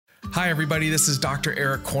Hi, everybody. This is Dr.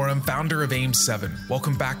 Eric Korem, founder of AIM7.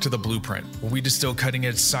 Welcome back to The Blueprint, where we distill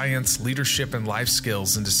cutting-edge science, leadership, and life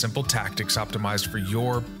skills into simple tactics optimized for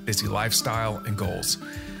your busy lifestyle and goals.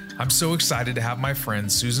 I'm so excited to have my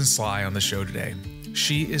friend Susan Sly on the show today.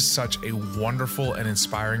 She is such a wonderful and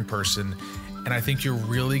inspiring person, and I think you're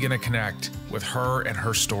really going to connect with her and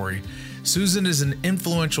her story. Susan is an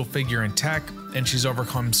influential figure in tech, and she's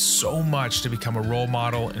overcome so much to become a role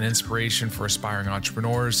model and inspiration for aspiring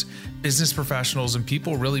entrepreneurs, business professionals, and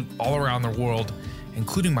people really all around the world,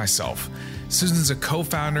 including myself. Susan's a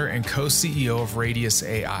co-founder and co-CEO of Radius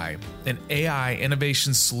AI, an AI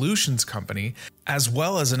innovation solutions company, as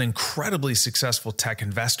well as an incredibly successful tech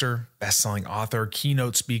investor, best-selling author,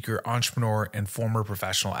 keynote speaker, entrepreneur, and former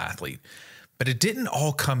professional athlete. But it didn't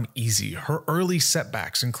all come easy. Her early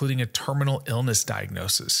setbacks, including a terminal illness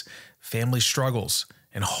diagnosis, family struggles,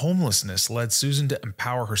 and homelessness, led Susan to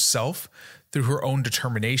empower herself through her own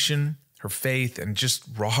determination, her faith, and just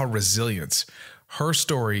raw resilience. Her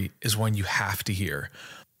story is one you have to hear.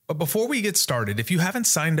 But before we get started, if you haven't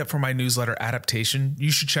signed up for my newsletter Adaptation,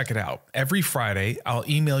 you should check it out. Every Friday, I'll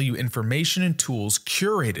email you information and tools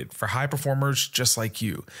curated for high performers just like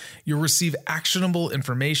you. You'll receive actionable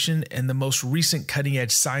information and the most recent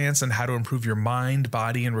cutting-edge science on how to improve your mind,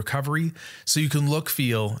 body, and recovery so you can look,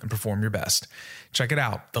 feel, and perform your best. Check it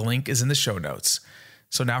out. The link is in the show notes.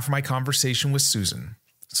 So now for my conversation with Susan.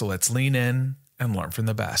 So let's lean in and learn from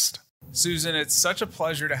the best. Susan, it's such a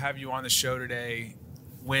pleasure to have you on the show today.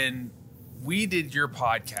 When we did your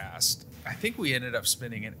podcast, I think we ended up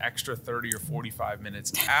spending an extra 30 or 45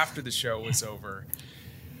 minutes after the show was over.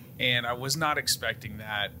 And I was not expecting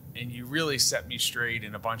that. And you really set me straight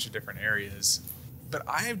in a bunch of different areas. But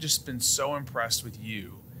I have just been so impressed with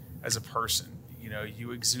you as a person. You know,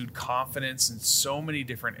 you exude confidence in so many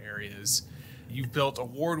different areas. You've built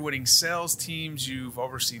award-winning sales teams. You've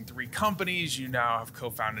overseen 3 companies. You now have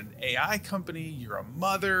co-founded an AI company. You're a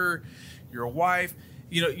mother. You're a wife.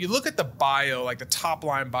 You know, you look at the bio, like the top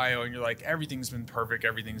line bio, and you're like, everything's been perfect,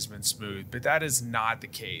 everything's been smooth. But that is not the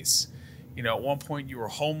case. You know, at one point you were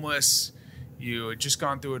homeless, you had just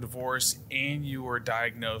gone through a divorce, and you were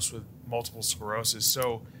diagnosed with multiple sclerosis.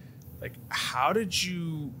 So, like, how did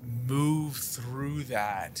you move through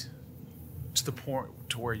that to the point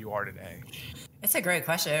to where you are today? It's a great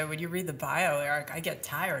question. When you read the bio, Eric, I get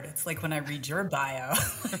tired. It's like when I read your bio.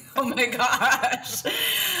 Oh my gosh.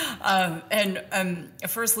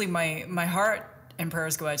 Firstly, my heart and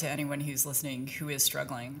prayers go out to anyone who's listening who is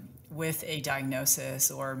struggling with a diagnosis,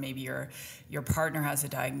 or maybe your partner has a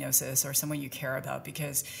diagnosis, or someone you care about,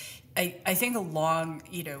 because I think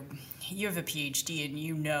you have a PhD and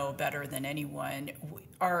you know better than anyone,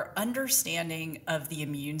 our understanding of the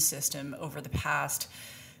immune system over the past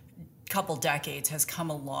couple decades has come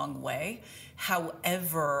a long way.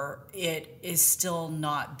 However, it is still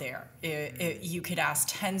not there. You could ask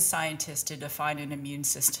 10 scientists to define an immune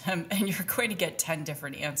system and you're going to get 10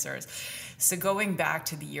 different answers. So going back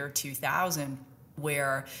to the year 2000,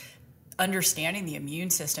 where understanding the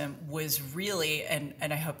immune system was really, and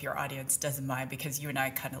I hope your audience doesn't mind because you and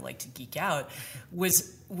I kind of like to geek out,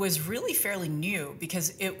 was really fairly new,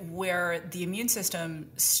 because where the immune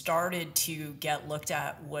system started to get looked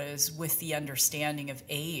at was with the understanding of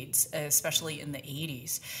AIDS, especially in the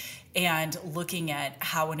 80s, and looking at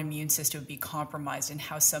how an immune system would be compromised and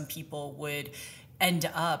how some people would end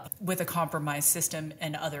up with a compromised system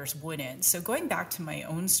and others wouldn't. So going back to my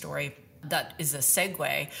own story, that is a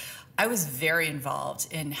segue. I was very involved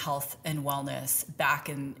in health and wellness back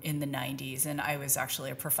in the 90s, and I was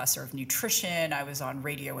actually a professor of nutrition. I was on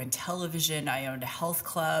radio and television. I owned a health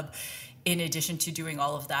club. In addition to doing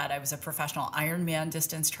all of that, I was a professional Ironman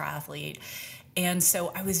distance triathlete. And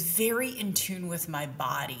so I was very in tune with my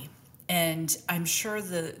body. And I'm sure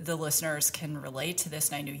the listeners can relate to this,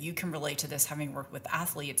 and I know you can relate to this having worked with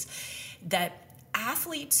athletes, that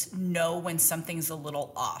athletes know when something's a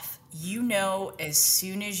little off. You know, as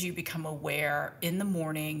soon as you become aware in the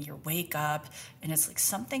morning, you wake up and it's like,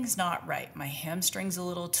 something's not right. My hamstring's a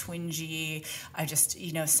little twingy.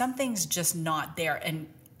 Something's just not there. And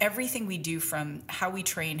everything we do, from how we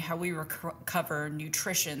train, how we recover,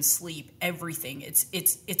 nutrition, sleep, everything,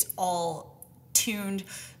 it's all tuned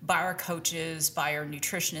by our coaches, by our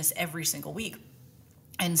nutritionists every single week.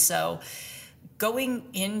 And so going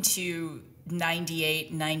into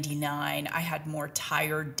 98, 99, I had more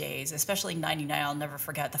tired days, especially 99. I'll never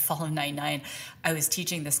forget the fall of 99. I was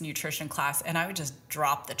teaching this nutrition class and I would just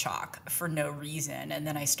drop the chalk for no reason. And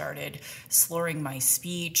then I started slurring my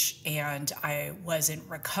speech and I wasn't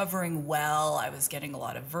recovering well. I was getting a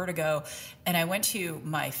lot of vertigo. And I went to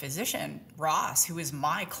my physician, Ross, who is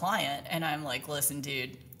my client. And I'm like, listen,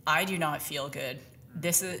 dude, I do not feel good.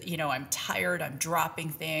 This is, I'm tired. I'm dropping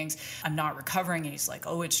things. I'm not recovering. And he's like,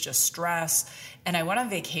 oh, it's just stress. And I went on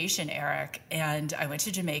vacation, Eric, and I went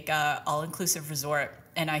to Jamaica, all-inclusive resort,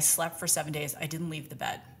 and I slept for 7 days. I didn't leave the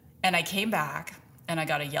bed. And I came back and I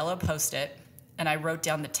got a yellow Post-it and I wrote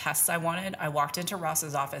down the tests I wanted. I walked into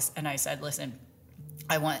Ross's office and I said, listen,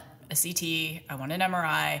 I want a CT, I want an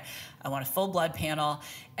MRI, I want a full blood panel.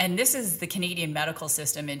 And this is the Canadian medical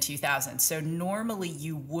system in 2000. So normally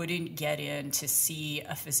you wouldn't get in to see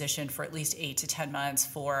a physician for at least 8 to 10 months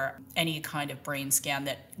for any kind of brain scan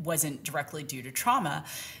that wasn't directly due to trauma.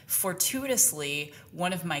 Fortuitously,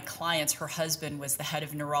 one of my clients, her husband was the head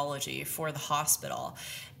of neurology for the hospital.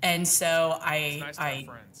 And so it's nice to have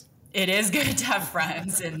friends. It is good to have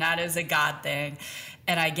friends, and that is a God thing.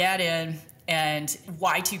 And I get in, and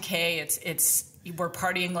Y2K, it's we're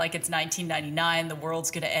partying like it's 1999. The world's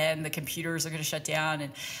going to end. The computers are going to shut down.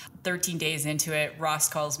 And 13 days into it, Ross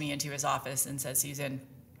calls me into his office and says, Susan,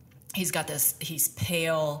 he's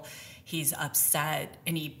pale, he's upset,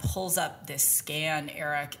 and he pulls up this scan,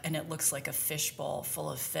 Eric, and it looks like a fishbowl full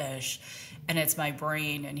of fish. And it's my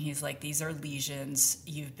brain. And he's like, these are lesions.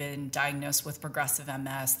 You've been diagnosed with progressive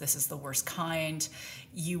MS. This is the worst kind.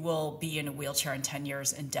 You will be in a wheelchair in 10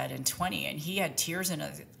 years and dead in 20. And he had tears in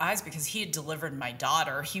his eyes because he had delivered my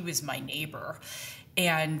daughter. He was my neighbor.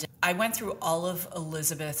 And I went through all of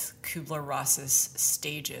Elizabeth Kubler-Ross's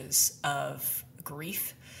stages of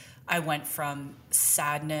grief. I went from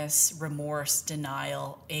sadness, remorse,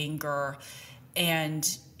 denial, anger,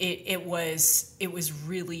 and it was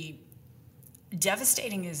really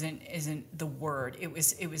devastating. Isn't the word. It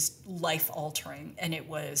was life altering, and it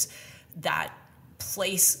was that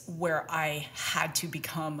place where I had to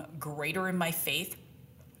become greater in my faith.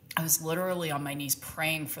 I was literally on my knees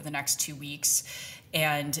praying for the next 2 weeks.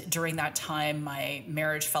 And during that time, my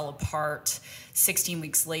marriage fell apart. 16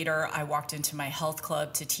 weeks later, I walked into my health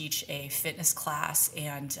club to teach a fitness class,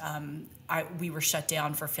 and we were shut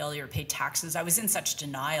down for failure to pay taxes. I was in such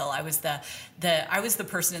denial. I was the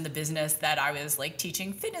person in the business that I was like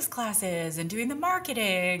teaching fitness classes and doing the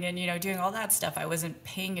marketing and doing all that stuff. I wasn't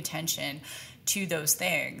paying attention to those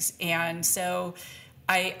things, and so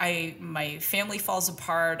my family falls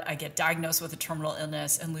apart. I get diagnosed with a terminal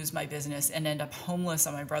illness and lose my business and end up homeless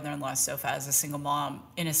on my brother-in-law's sofa as a single mom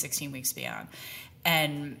in a 16-week span.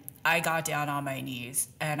 And I got down on my knees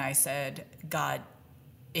and I said, God,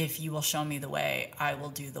 if you will show me the way, I will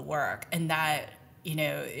do the work. And that,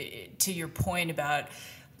 to your point about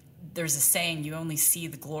there's a saying, you only see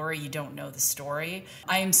the glory, you don't know the story.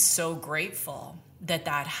 I am so grateful that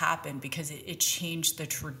happened because it changed the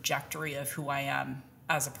trajectory of who I am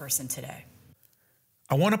as a person today.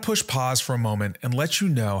 I want to push pause for a moment and let you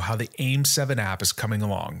know how the AIM7 app is coming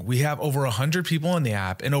along. We have over 100 people in the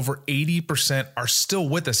app and over 80% are still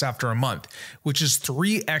with us after a month, which is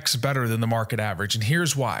 3x better than the market average. And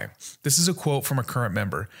here's why. This is a quote from a current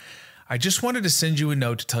member. I just wanted to send you a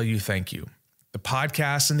note to tell you thank you. The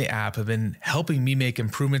podcast and the app have been helping me make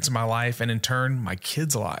improvements in my life and in turn, my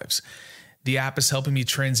kids' lives. The app is helping me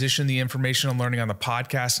transition the information I'm learning on the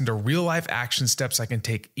podcast into real-life action steps I can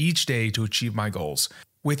take each day to achieve my goals.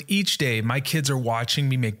 With each day, my kids are watching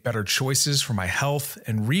me make better choices for my health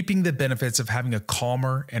and reaping the benefits of having a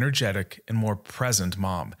calmer, energetic, and more present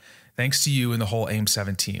mom. Thanks to you and the whole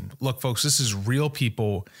AIM7 team. Look, folks, this is real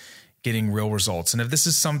people getting real results. And if this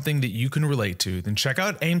is something that you can relate to, then check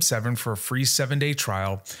out AIM7 for a free 7-day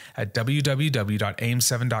trial at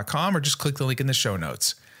www.aim7.com or just click the link in the show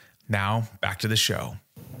notes. Now, back to the show.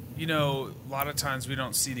 A lot of times we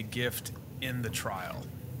don't see the gift in the trial.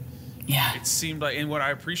 Yeah. It seemed like, and what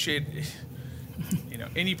I appreciate,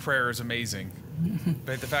 any prayer is amazing.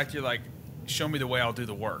 But the fact you're like, show me the way, I'll do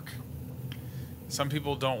the work. Some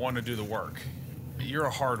people don't want to do the work. You're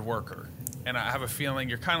a hard worker. And I have a feeling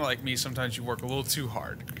you're kind of like me. Sometimes you work a little too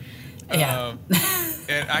hard. Yeah.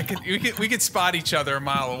 And we could spot each other a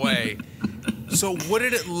mile away. So what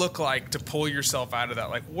did it look like to pull yourself out of that?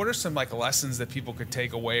 Like, what are some lessons that people could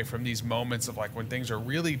take away from these moments of when things are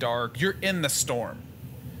really dark, you're in the storm,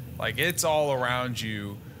 it's all around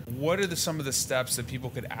you. What are some of the steps that people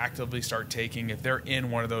could actively start taking if they're in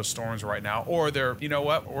one of those storms right now, or they're,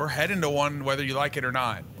 we're heading to one, whether you like it or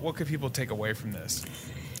not? What could people take away from this?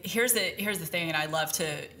 Here's the thing,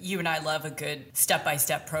 and you and I love a good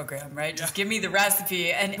step-by-step program, right? Just give me the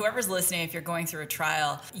recipe. And whoever's listening, if you're going through a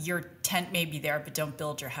trial, your tent may be there, but don't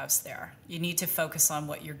build your house there. You need to focus on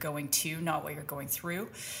what you're going to, not what you're going through.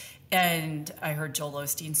 And I heard Joel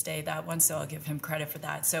Osteen say that one, so I'll give him credit for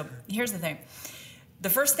that. So here's the thing. The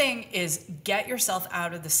first thing is get yourself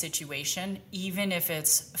out of the situation, even if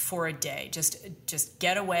it's for a day. Just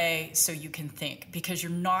get away so you can think, because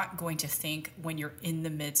you're not going to think when you're in the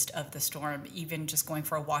midst of the storm. Even just going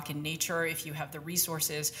for a walk in nature, if you have the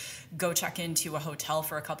resources, go check into a hotel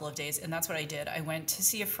for a couple of days. And that's what I did. I went to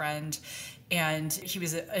see a friend, and he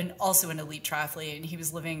was also an elite triathlete, and he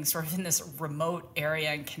was living sort of in this remote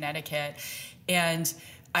area in Connecticut. And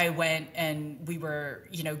I went and we were,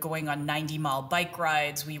 going on 90-mile bike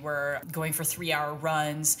rides. We were going for 3-hour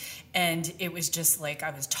runs. And it was just like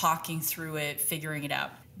I was talking through it, figuring it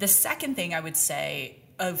out. The second thing I would say,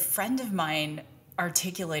 a friend of mine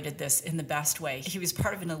articulated this in the best way. He was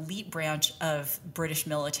part of an elite branch of British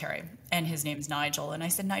military, and his name's Nigel. And I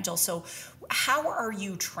said, Nigel, so how are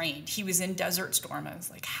you trained? He was in Desert Storm. I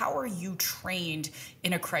was like, how are you trained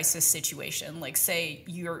in a crisis situation? Like, say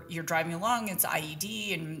you're driving along, it's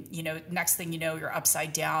IED, and next thing you know, you're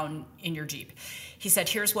upside down in your Jeep. He said,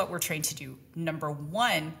 here's what we're trained to do. Number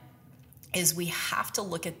one is we have to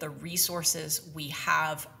look at the resources we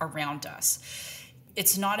have around us.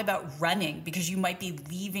 It's not about running, because you might be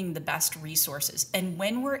leaving the best resources. And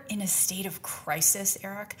when we're in a state of crisis,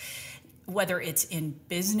 Eric, whether it's in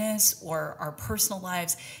business or our personal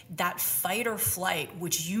lives, that fight or flight,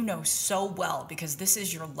 which you know so well, because this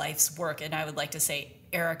is your life's work. And I would like to say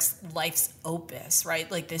Eric's life's opus, right?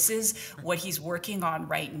 Like, this is what he's working on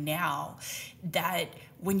right now. That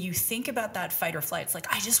when you think about that fight or flight, it's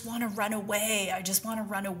like, I just want to run away. I just want to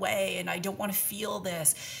run away, and I don't want to feel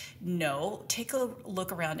this. No, take a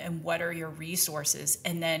look around, and what are your resources,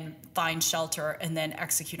 and then find shelter, and then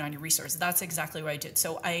execute on your resources. That's exactly what I did.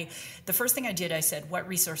 So the first thing I did, I said, what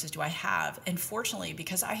resources do I have? And fortunately,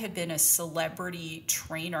 because I had been a celebrity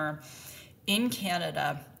trainer in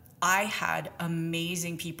Canada, I had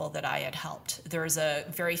amazing people that I had helped. There's a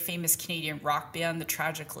very famous Canadian rock band, the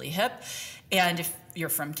Tragically Hip. And if you're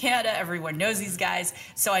from Canada, everyone knows these guys.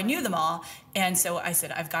 So I knew them all. And so I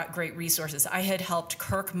said, I've got great resources. I had helped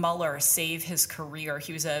Kirk Muller save his career.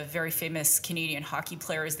 He was a very famous Canadian hockey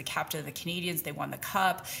player. He's the captain of the Canadiens. They won the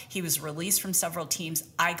cup. He was released from several teams.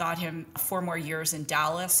 I got him 4 more years in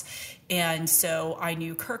Dallas. And so I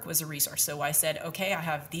knew Kirk was a resource. So I said, okay, I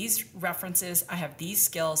have these references, I have these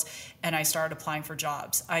skills, and I started applying for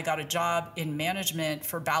jobs. I got a job in management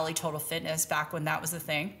for Bally Total Fitness back when that was a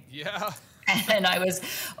thing. Yeah. And I was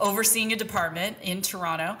overseeing a department in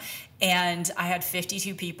Toronto, and I had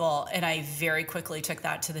 52 people, and I very quickly took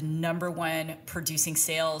that to the #1 producing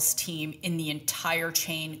sales team in the entire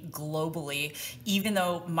chain globally, even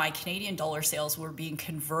though my Canadian dollar sales were being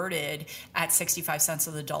converted at 65 cents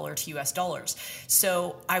of the dollar to US dollars.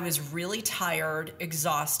 So I was really tired,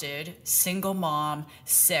 exhausted, single mom,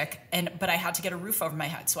 sick, but I had to get a roof over my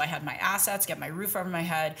head. So I had my assets, get my roof over my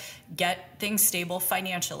head, get things stable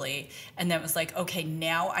financially, and then it was like, okay,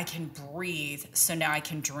 now I can breathe, so now I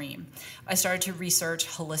can dream. I started to research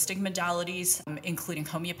holistic modalities, including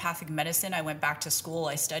homeopathic medicine. I went back to school.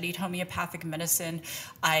 I studied homeopathic medicine.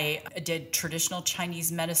 I did traditional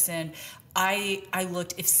Chinese medicine. I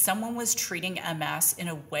looked, if someone was treating MS in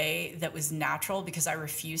a way that was natural, because I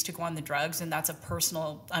refused to go on the drugs, and that's a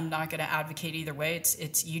personal, I'm not going to advocate either way.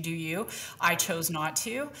 It's you do you. I chose not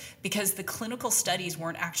to, because the clinical studies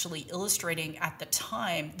weren't actually illustrating at the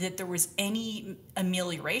time that there was any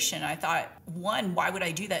amelioration. I thought, one, why would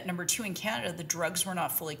I do that? Number two, in Canada, the drugs were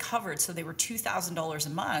not fully covered. So they were $2,000 a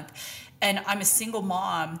month. And I'm a single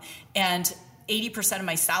mom, and 80% of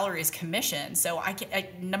my salary is commission. So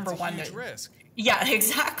number one, huge risk. Yeah,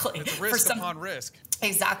 exactly. It's a risk upon risk.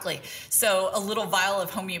 Exactly. So a little vial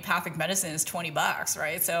of homeopathic medicine is $20,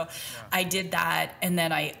 right? So yeah. I did that, and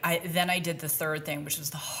then I did the third thing, which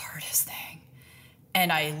was the hardest thing. And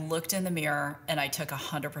I looked in the mirror, and I took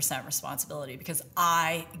 100% responsibility, because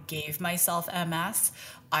I gave myself MS.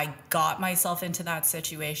 I got myself into that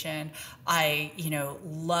situation. I,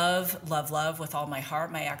 love with all my heart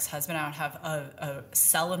my ex-husband. I don't have a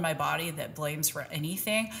cell in my body that blames for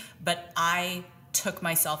anything, but I took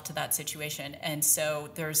myself to that situation. And so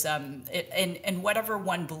there's, and whatever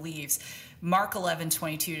one believes, Mark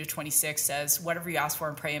 11:22-26 says, whatever you ask for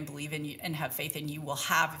and pray and believe in, you and have faith in, you will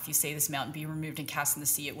have. If you say this mountain, be removed and cast in the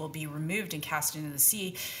sea, it will be removed and cast into the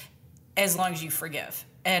sea, as long as you forgive.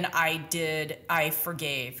 And I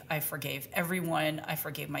forgave everyone, I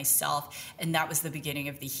forgave myself, and that was the beginning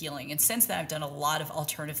of the healing. And since then, I've done a lot of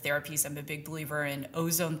alternative therapies. I'm a big believer in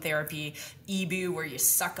ozone therapy, EBU, where you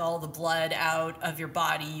suck all the blood out of your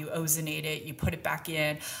body, you ozonate it, you put it back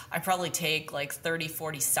in. I probably take like 30,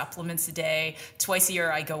 40 supplements a day. Twice a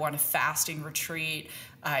year, I go on a fasting retreat.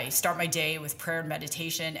 I start my day with prayer and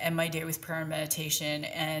meditation, end my day with prayer and meditation,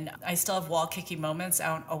 and I still have wall-kicking moments. I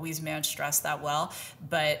don't always manage stress that well,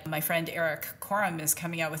 but my friend Eric Corum is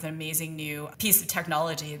coming out with an amazing new piece of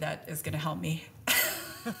technology that is going to help me.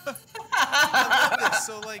 I love this.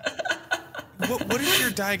 So, like, what is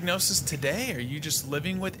your diagnosis today? Are you just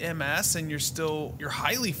living with MS and you're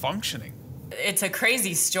highly functioning? It's a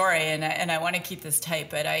crazy story, and I want to keep this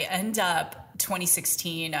tight, but I end up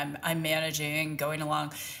 2016, I'm managing, going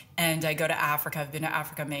along, and I go to Africa. I've been to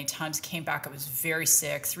Africa many times, came back, I was very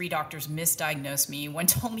sick. 3 doctors misdiagnosed me. One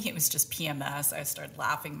told me it was just PMS. I started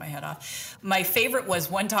laughing my head off. My favorite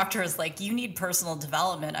was one doctor was like, you need personal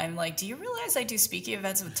development. I'm like, do you realize I do speaking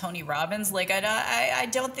events with Tony Robbins? Like, I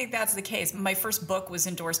don't think that's the case. My first book was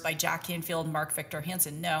endorsed by Jack Canfield and Mark Victor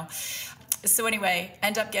Hansen. No. So anyway,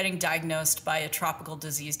 end up getting diagnosed by a tropical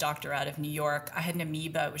disease doctor out of New York. I had an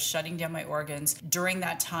amoeba. It was shutting down my organs. During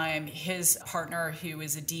that time, his partner, who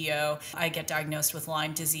is a DO, I get diagnosed with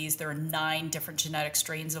Lyme disease. There are 9 different genetic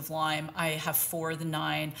strains of Lyme. I have 4 of the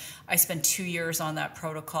 9. I spent 2 years on that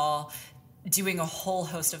protocol, doing a whole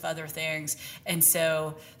host of other things. And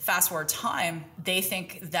so fast forward time, they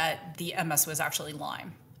think that the MS was actually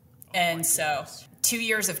Lyme. And so 2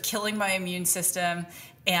 years of killing my immune system.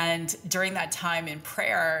 And during that time in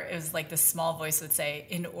prayer, it was like this small voice would say,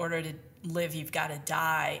 in order to live, you've got to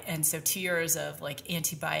die. And so 2 years of like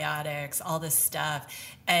antibiotics, all this stuff,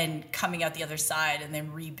 and coming out the other side and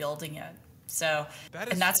then rebuilding it. So,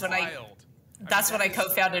 that's wild. When I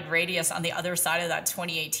co-founded Radius on the other side of that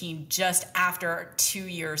 2018, just after 2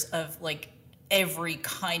 years of like every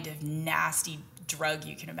kind of nasty drug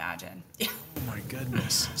you can imagine. Yeah. Oh my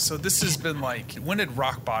goodness. So this has been like, when did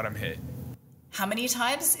rock bottom hit? How many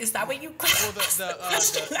times? Is that what you Well,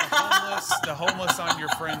 the homeless on your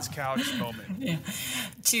friend's couch moment. Yeah.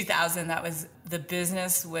 2000, the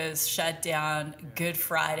business was shut down. Good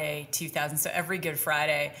Friday, 2000. So every Good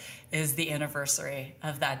Friday is the anniversary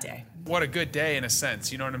of that day. What a good day in a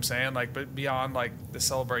sense, you know what I'm saying? Like, but beyond like the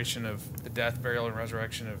celebration of the death, burial, and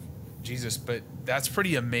resurrection of Jesus, but that's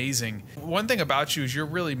pretty amazing. One thing about you is you're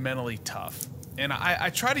really mentally tough. And I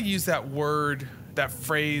try to use that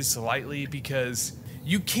phrase lightly, because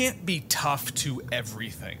you can't be tough to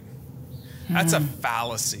everything. That's a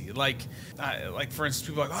fallacy. Like for instance,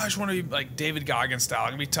 people are like, oh, I just want to be like David Goggins style. I'm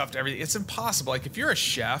gonna be tough to everything. It's impossible. Like if you're a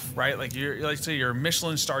chef, right? Like say you're a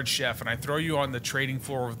Michelin-starred chef, and I throw you on the trading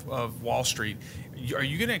floor of Wall Street. Are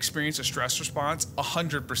you gonna experience a stress response?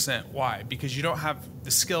 100%. Why? Because you don't have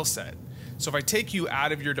the skill set. So if I take you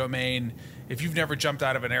out of your domain, if you've never jumped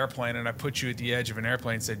out of an airplane and I put you at the edge of an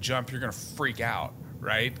airplane and said jump, you're going to freak out,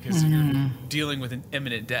 right? Because you're dealing with an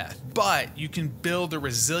imminent death. But you can build a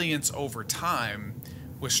resilience over time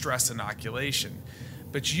with stress inoculation.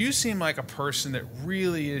 But you seem like a person that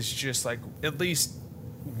really is just like at least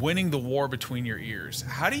winning the war between your ears.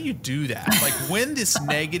 How do you do that? Like when this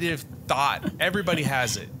negative thought, everybody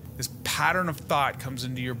has it, this pattern of thought comes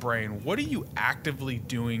into your brain, what are you actively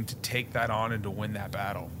doing to take that on and to win that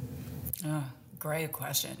battle? Oh, great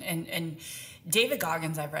question. And David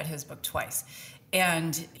Goggins, I've read his book twice,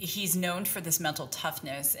 and he's known for this mental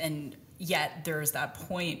toughness, and yet there's that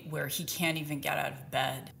point where he can't even get out of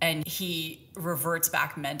bed, and he reverts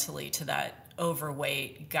back mentally to that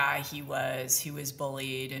overweight guy he was, who was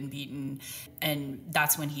bullied and beaten. And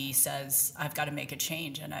that's when he says, I've got to make a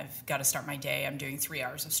change and I've got to start my day. I'm doing 3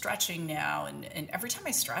 hours of stretching now. And every time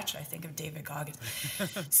I stretch, I think of David Goggins.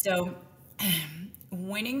 So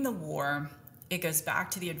winning the war, it goes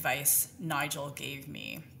back to the advice Nigel gave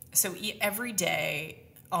me. So every day,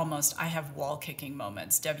 almost, I have wall kicking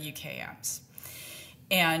moments, WKMs.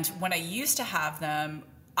 And when I used to have them,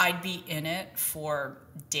 I'd be in it for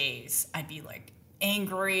days. I'd be like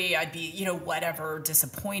angry. I'd be, whatever,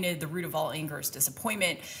 disappointed. The root of all anger is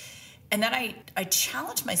disappointment. And then I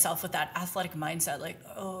challenged myself with that athletic mindset, like,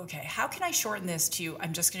 oh, okay, how can I shorten this to,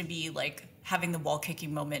 I'm just going to be like having the wall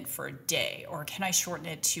kicking moment for a day? Or can I shorten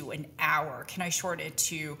it to an hour? Can I shorten it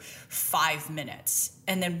to 5 minutes?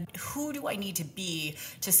 And then who do I need to be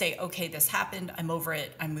to say, okay, this happened, I'm over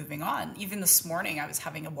it, I'm moving on? Even this morning, I was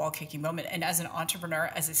having a wall kicking moment. And as an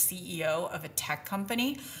entrepreneur, as a CEO of a tech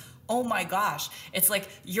company, oh my gosh, it's like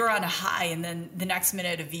you're on a high, and then the next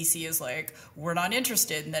minute a VC is like, we're not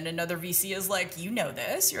interested. And then another VC is like, you know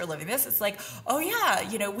this, you're living this. It's like, oh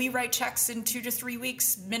yeah, we write checks in 2 to 3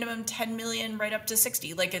 weeks, minimum 10 million, right up to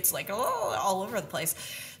 60. Like it's like, oh, all over the place.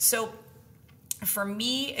 So for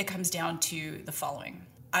me, it comes down to the following.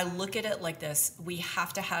 I look at it like this. We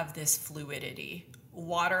have to have this fluidity.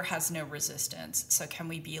 Water has no resistance. So can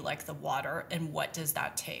we be like the water? And what does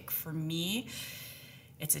that take? For me,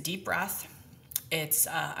 it's a deep breath. It's,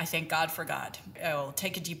 I thank God for God. I'll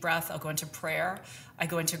take a deep breath. I'll go into prayer. I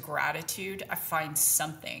go into gratitude. I find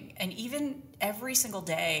something. And even every single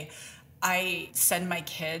day, I send my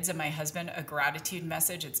kids and my husband a gratitude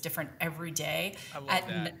message. It's different every day. I love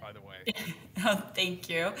that, by the way. Oh, thank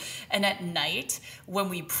you. And at night, when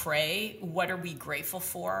we pray, what are we grateful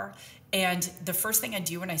for? And the first thing I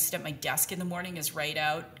do when I sit at my desk in the morning is write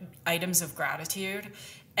out items of gratitude.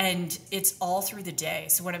 And it's all through the day.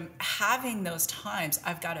 So when I'm having those times,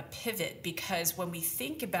 I've got to pivot, because when we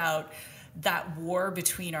think about that war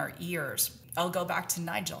between our ears, I'll go back to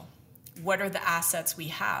Nigel. What are the assets we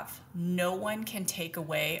have? No one can take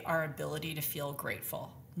away our ability to feel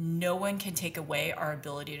grateful. No one can take away our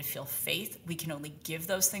ability to feel faith. We can only give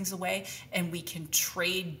those things away, and we can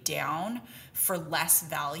trade down for less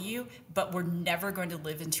value, but we're never going to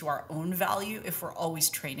live into our own value if we're always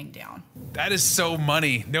trading down. That is so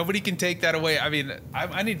money. Nobody can take that away. I mean,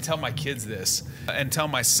 I need to tell my kids this and tell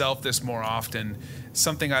myself this more often.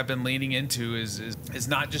 Something I've been leaning into is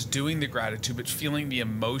not just doing the gratitude, but feeling the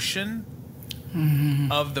emotion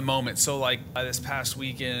of the moment. So like this past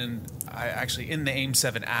weekend, I actually, in the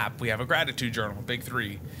AIM-7 app, we have a gratitude journal, Big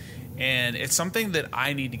 3. And it's something that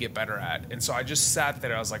I need to get better at. And so I just sat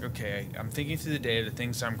there. I was like, okay, I'm thinking through the day, the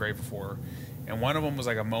things I'm grateful for. And one of them was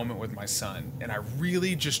like a moment with my son. And I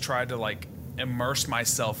really just tried to like immerse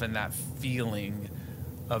myself in that feeling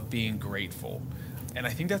of being grateful. And I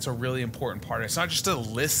think that's a really important part. It's not just to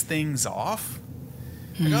list things off.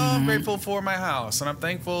 Like, oh, I'm grateful for my house, and I'm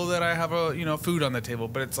thankful that I have food on the table.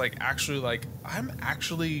 But it's like I'm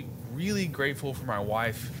actually really grateful for my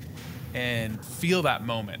wife, and feel that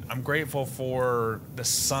moment. I'm grateful for the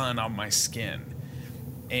sun on my skin.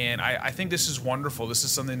 And I think this is wonderful. This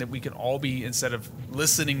is something that we can all be, instead of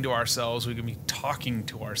listening to ourselves, we can be talking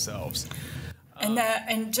to ourselves.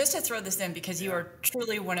 And just to throw this in, because you are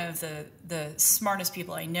truly one of the smartest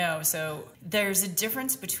people I know. So there's a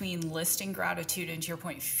difference between listing gratitude and, to your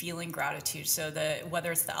point, feeling gratitude. So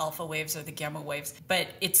whether it's the alpha waves or the gamma waves, but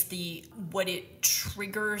it's what it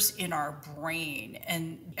triggers in our brain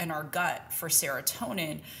and our gut for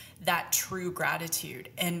serotonin, that true gratitude.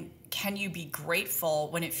 And can you be grateful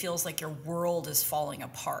when it feels like your world is falling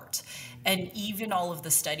apart? And even all of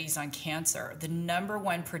the studies on cancer, the number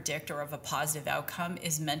one predictor of a positive outcome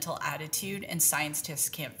is mental attitude, and scientists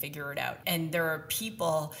can't figure it out. And there are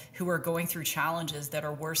people who are going through challenges that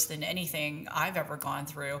are worse than anything I've ever gone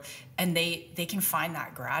through, and they can find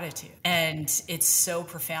that gratitude. And it's so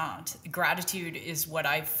profound. Gratitude is what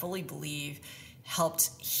I fully believe helped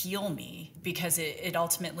heal me, because it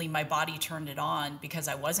ultimately, my body turned it on because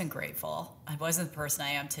I wasn't grateful. I wasn't the person I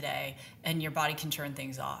am today, and your body can turn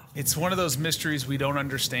things off. It's one of those mysteries we don't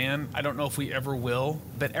understand. I don't know if we ever will,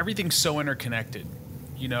 but everything's so interconnected.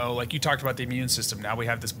 You know, like you talked about the immune system. Now we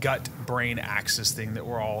have this gut-brain axis thing that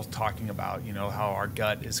we're all talking about, you know, how our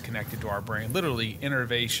gut is connected to our brain, literally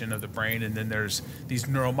innervation of the brain. And then there's these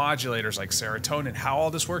neuromodulators like serotonin. How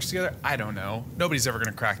all this works together, I don't know. Nobody's ever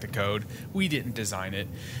going to crack the code. We didn't design it.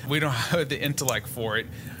 We don't have the intellect for it.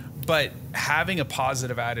 But having a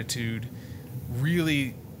positive attitude,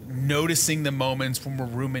 really noticing the moments when we're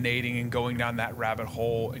ruminating and going down that rabbit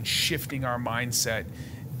hole and shifting our mindset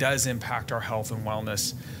does impact our health and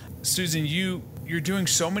wellness. Susan, you're doing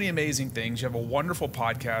so many amazing things. You have a wonderful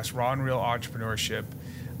podcast, Raw and Real Entrepreneurship,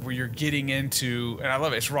 where you're getting into, and I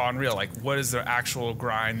love it, it's raw and real, like what is the actual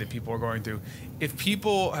grind that people are going through. If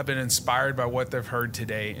people have been inspired by what they've heard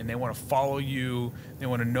today and they want to follow you, they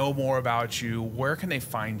want to know more about you, where can they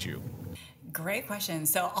find you? Great question.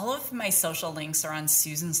 So all of my social links are on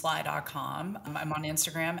susansly.com. I'm on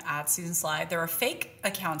Instagram at Susan Sly. There are fake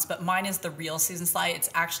accounts, but mine is the real Susan Sly. It's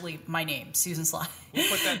actually my name, Susan Sly. We'll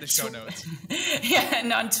put that in the show notes. Yeah,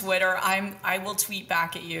 and on Twitter, I will tweet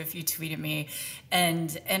back at you if you tweet at me.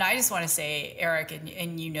 And I just want to say, Eric,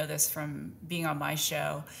 and you know this from being on my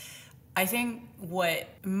show, I think what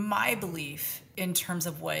my belief in terms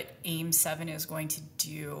of what AIM-7 is going to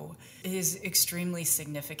do is extremely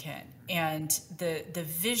significant. And the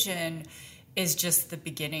vision is just the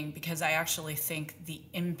beginning, because I actually think the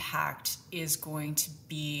impact is going to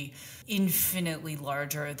be infinitely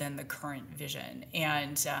larger than the current vision.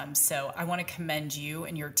 And so I want to commend you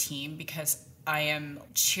and your team, because I am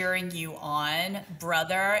cheering you on,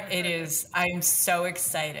 brother. I'm so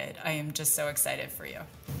excited. I am just so excited for you.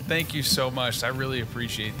 Thank you so much. I really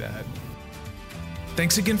appreciate that.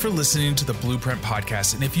 Thanks again for listening to the Blueprint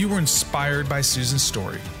Podcast. And if you were inspired by Susan's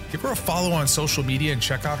story, give her a follow on social media and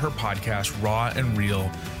check out her podcast, Raw and Real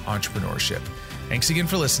Entrepreneurship. Thanks again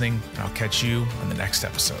for listening, and I'll catch you on the next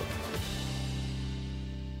episode.